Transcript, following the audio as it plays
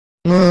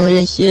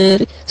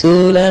Muyassir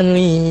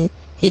Sulami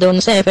Hidon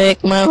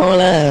Sefek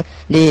Mahola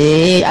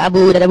di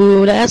Abu Dada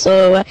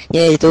Soa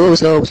yaitu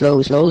slow.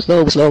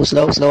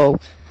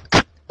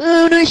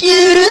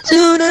 Muyassir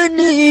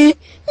Sulami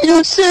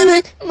Hidon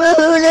Sefek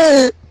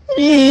Mahola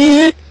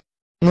di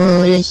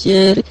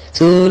Muyassir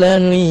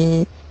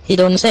Sulami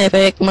Hidon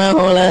Sefek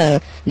Mahola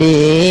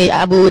di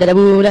Abu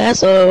Dada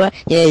Soa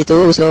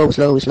yaitu slow.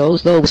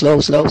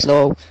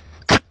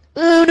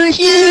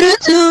 Muyassir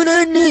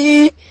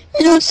Sulami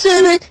Hidon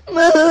Sefek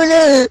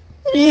Mahola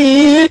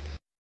di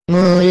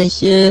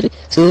Muyassir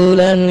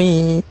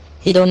Sulami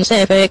Hidon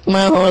Sefek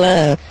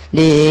Mahola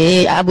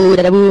di Abu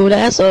Dada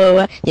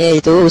Soa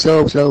yaitu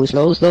slow.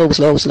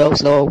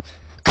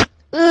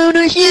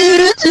 Muyassir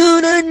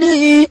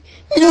Sulami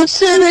Hidon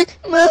Sefek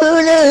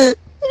Mahola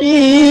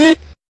di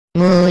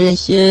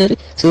Muyassir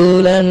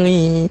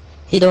Sulami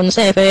Hidon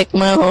Sefek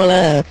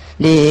Mahola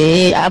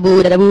di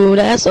Abu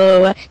Dada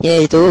Soa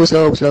yaitu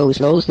slow.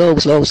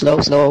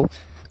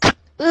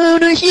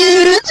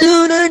 Muyassir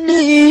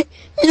Sulami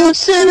Hidon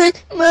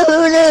Sefek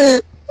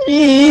Mahola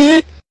di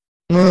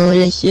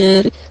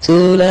Muyassir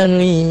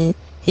Sulami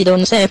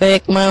Hidon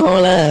Sefek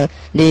Mahola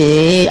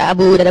di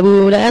Abu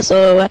Dada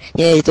Soa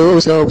yaitu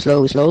slow.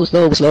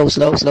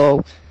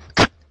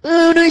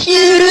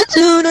 Muyassir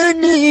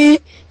Sulami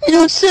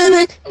Hidon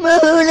Sefek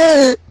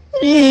Mahola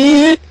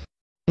di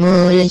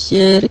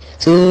Muyassir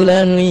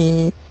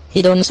Sulami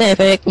Hidon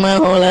Sefek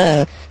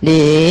Mahola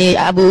di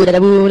Abu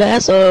Dada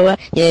Soa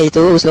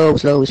yaitu slow.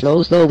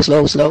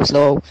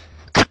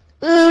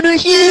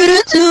 Muyassir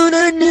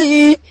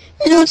Sulami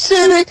Hidon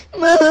Sefek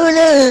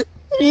Mahola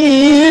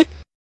di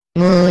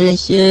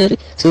Muyassir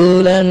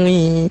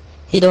Sulami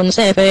Hidon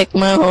Sefek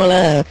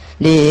Mahola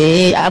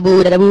di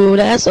Abu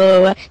Dada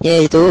Soa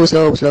yaitu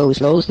slow.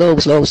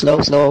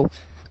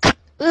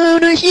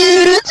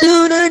 Muyassir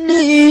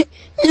Sulami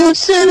Hidon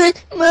Sefek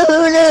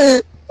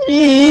Mahola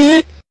di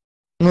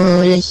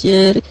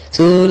Muyassir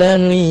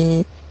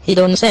Sulami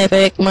Hidon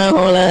Sefek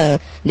Mahola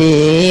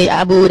di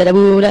Abu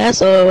Dada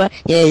Soa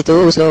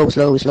yaitu slow.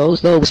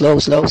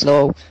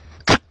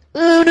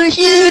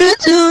 Muyassir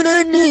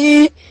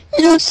Sulami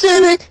Hidon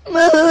Sefek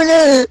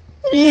Mahola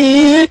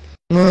di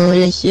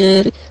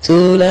Muyassir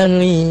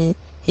Sulami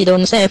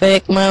Hidon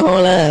Sefek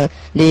Mahola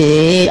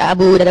di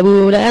Abu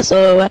Dada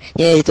Soa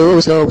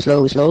yaitu slow.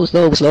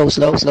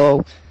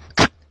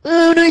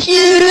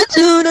 Muyassir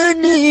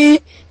Sulami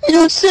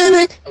Hidon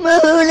Sefek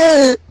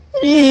Mahola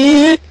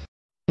di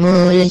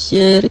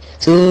Muyassir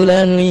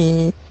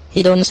Sulami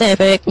Hidon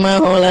Sefek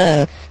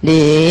Mahola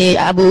di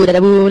Abu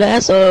Dada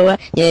Soa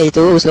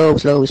yaitu slow.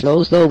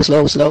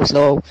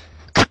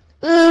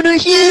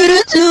 Muyassir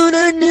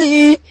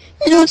Sulami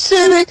Hidon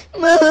Sefek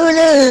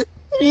Mahola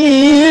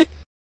di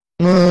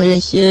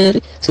Muyassir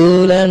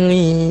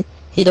Sulami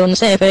Hidon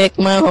Sefek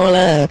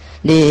Mahola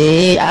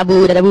di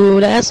Abu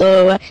Dada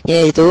Soa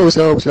yaitu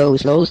slow.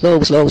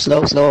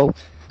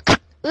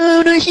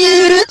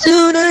 Muyassir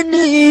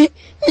Sulami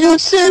Hidon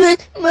Sefek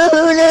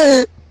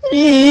Mahola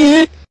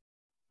di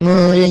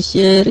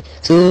Muyassir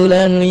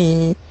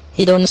Sulami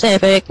Hidon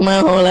Sefek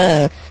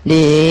Mahola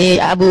di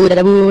Abu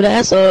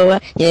Dada Soa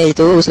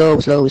yaitu slow.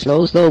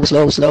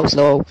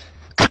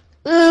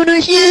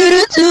 Muyassir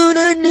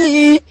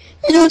Sulami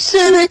Hidon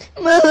Sefek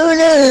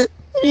Mahola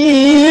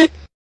di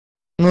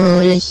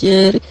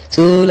Muyassir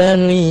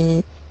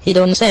Sulami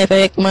Hidon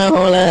Sefek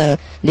Mahola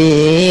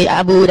di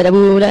Abu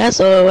Dada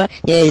Soa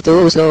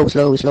yaitu slow.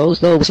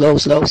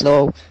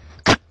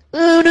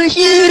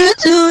 Muyassir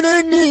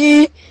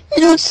Sulami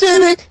Hidon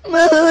Sefek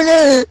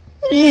Mahola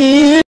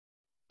di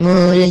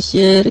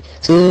Muyassir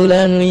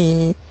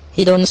Sulami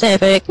Hidon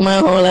Sefek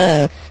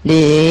Mahola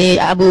di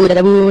Abu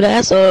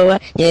Dada Soa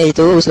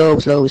yaitu slow.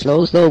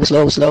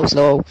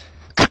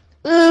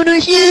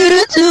 Muyassir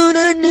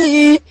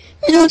Sulami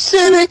Hidon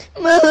Sefek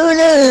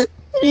Mahola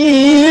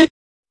di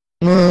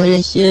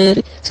Muyassir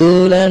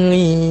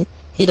Sulami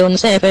Hidon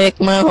Sefek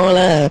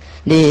Mahola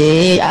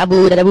di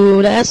Abu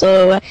Dada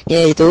Soa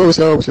yaitu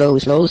slow.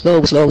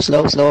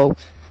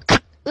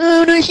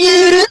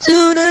 Muyassir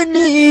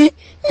Sulami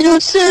Hidon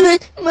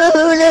Sefek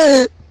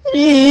Mahola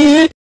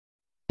di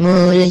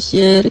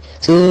Muyassir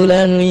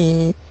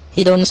Sulami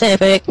Hidon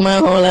Sefek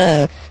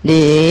Mahola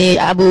di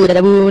Abu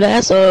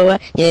Dada Soa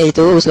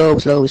yaitu slow.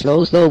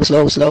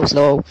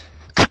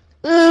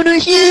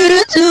 Muyassir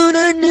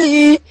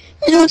Sulami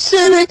Hidon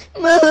Sefek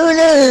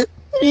Mahola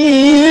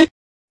di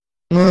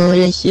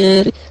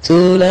Muyassir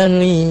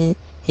Sulami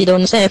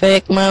Hidon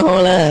Sefek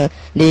Mahola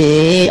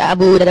di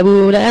Abu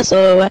Dada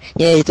Soa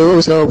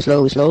yaitu slow.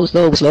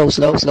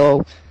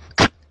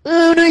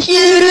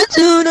 Muyassir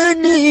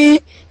Sulami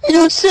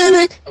Hidon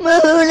Sefek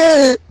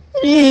Mahola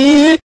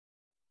di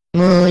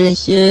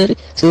Muyassir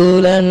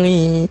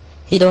Sulami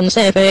Hidon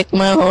Sefek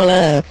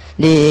Mahola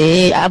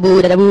di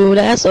Abu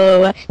Dada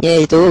Soa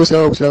yaitu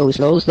slow.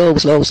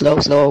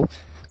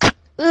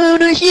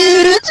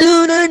 Muyassir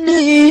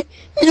Sulami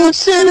Hidon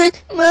Sefek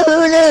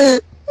Mahola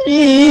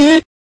di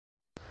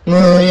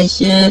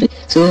Muyassir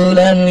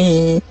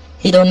Sulami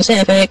hidung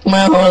efek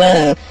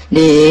mahola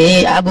di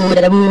abu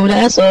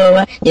da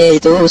soa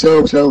yaitu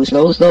slow slow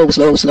slow slow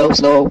slow slow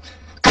slow.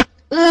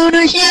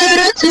 Udah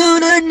syarat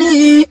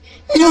sunani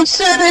hidung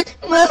efek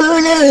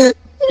mahola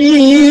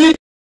di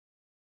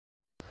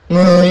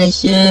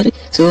Malaysia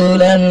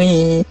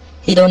sulani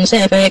hidung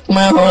efek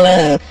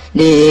mahola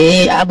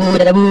di abu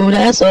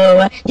da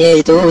soa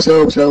yaitu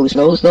slow slow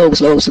slow slow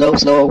slow slow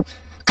slow.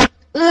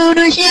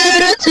 Udah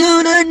syarat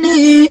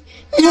sunani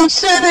hidung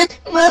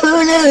efek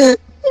mahola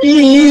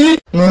di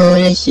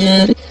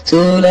Malaysia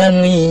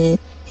sulani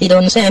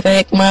hidung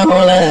efek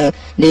mahola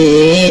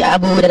di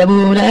abu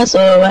da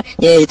soa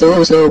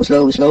yaitu slow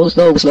slow slow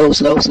slow slow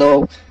slow slow.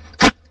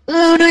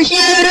 Udah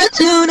syarat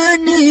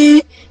sunani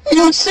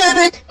hidung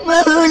efek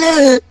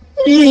mahola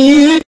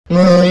di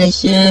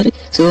Malaysia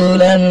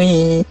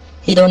sulani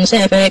hidung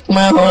efek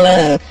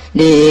mahola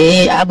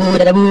di abu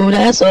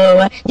da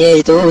soa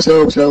yaitu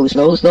slow slow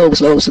slow slow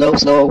slow slow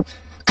slow.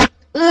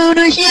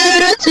 Udah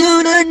syarat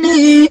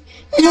sunani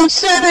hidung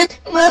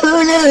efek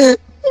mahola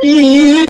di